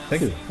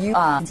Thank you. You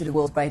are considered the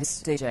world's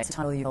greatest DJ. It's a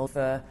title you've held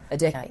for a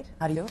decade.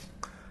 How do you do it?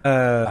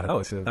 I don't know,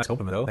 it's a nice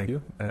compliment though, thank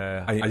you.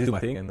 I just do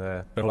my thing and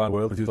travel around the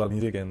world, produce a lot of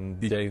music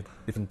and DJ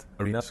different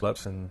arenas,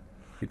 clubs, and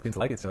people seem to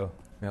like it, so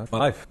yeah, it's my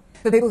life.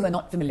 For people who are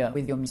not familiar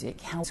with your music,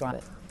 how would you describe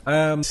it?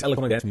 It's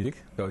electronic dance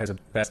music, so it has a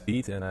fast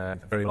beat and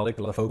very melodic,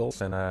 a lot of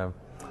vocals, and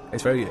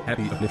it's very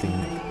happy, uplifting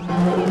music.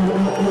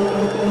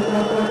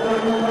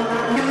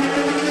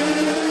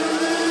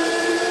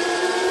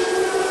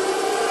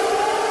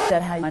 Is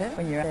that how you find it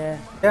when you're out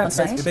there on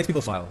stage? It makes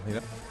people smile, you know?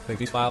 It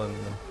makes me smile and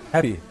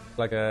happy,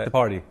 like a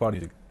party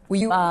music. Well,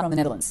 you are from the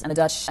Netherlands, and the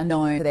Dutch are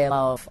known for their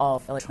love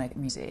of electronic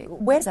music.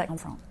 Where does that come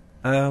from?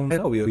 I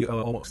know, we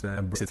almost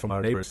embraced it from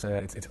our neighbors.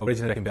 It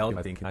originated back in Belgium,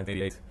 I think, in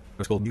 1988. It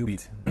was called New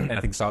Beat, and I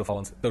think the south of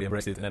Holland totally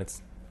embraced it, and then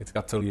it's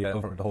got totally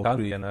over the whole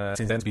country, and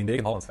since then it's been big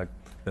in Holland, like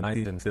the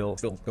 90s, and still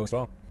going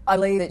strong. I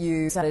believe that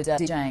you started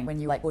DJing when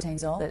you were like 14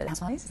 years old at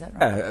house parties, is that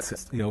right? Yeah, it's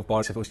just,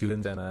 parties for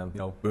students and,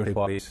 birthday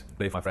parties,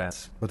 play with my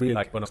friends. But really,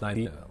 like, when I was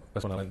 19,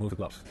 that's when I moved to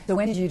clubs. So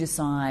when did you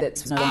decide that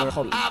this was no longer a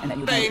hobby and that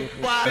you were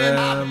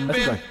going to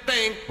do it? I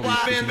think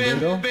probably 15 years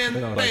ago.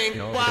 Then I was like,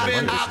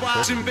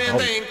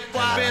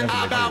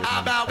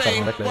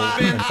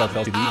 and started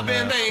LTD and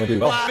went really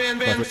well.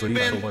 My first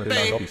release, I wanted to do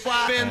hobbies.